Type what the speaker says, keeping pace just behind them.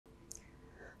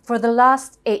For the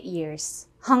last 8 years,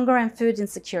 hunger and food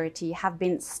insecurity have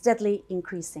been steadily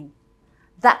increasing.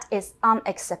 That is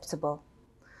unacceptable.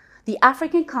 The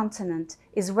African continent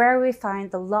is where we find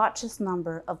the largest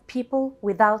number of people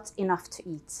without enough to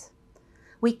eat.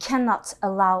 We cannot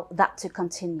allow that to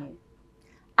continue.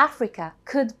 Africa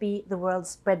could be the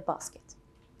world's breadbasket.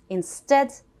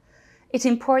 Instead, it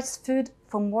imports food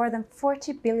for more than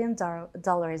 $40 billion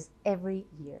every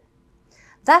year.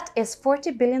 That is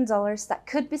 $40 billion that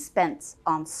could be spent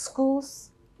on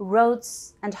schools,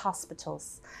 roads, and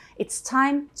hospitals. It's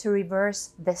time to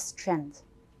reverse this trend.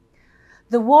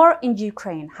 The war in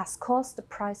Ukraine has caused the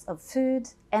price of food,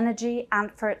 energy,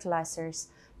 and fertilizers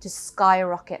to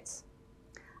skyrocket.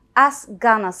 As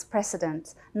Ghana's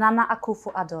president, Nana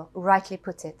Akufo-Addo, rightly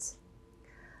put it,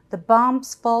 the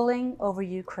bombs falling over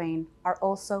Ukraine are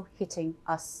also hitting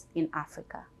us in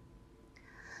Africa.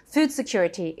 Food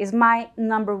security is my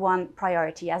 #1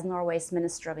 priority as Norway's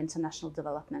Minister of International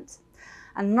Development.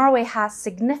 And Norway has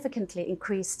significantly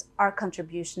increased our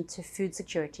contribution to food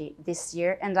security this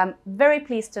year, and I'm very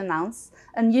pleased to announce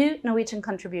a new Norwegian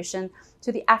contribution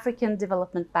to the African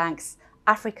Development Bank's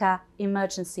Africa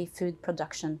Emergency Food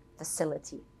Production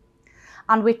Facility.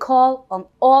 And we call on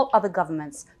all other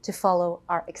governments to follow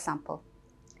our example.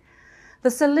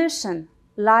 The solution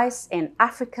lies in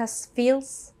Africa's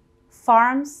fields,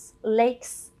 farms,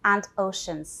 lakes, and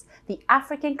oceans. The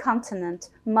African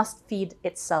continent must feed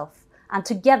itself, and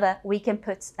together we can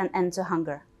put an end to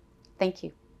hunger. Thank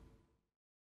you.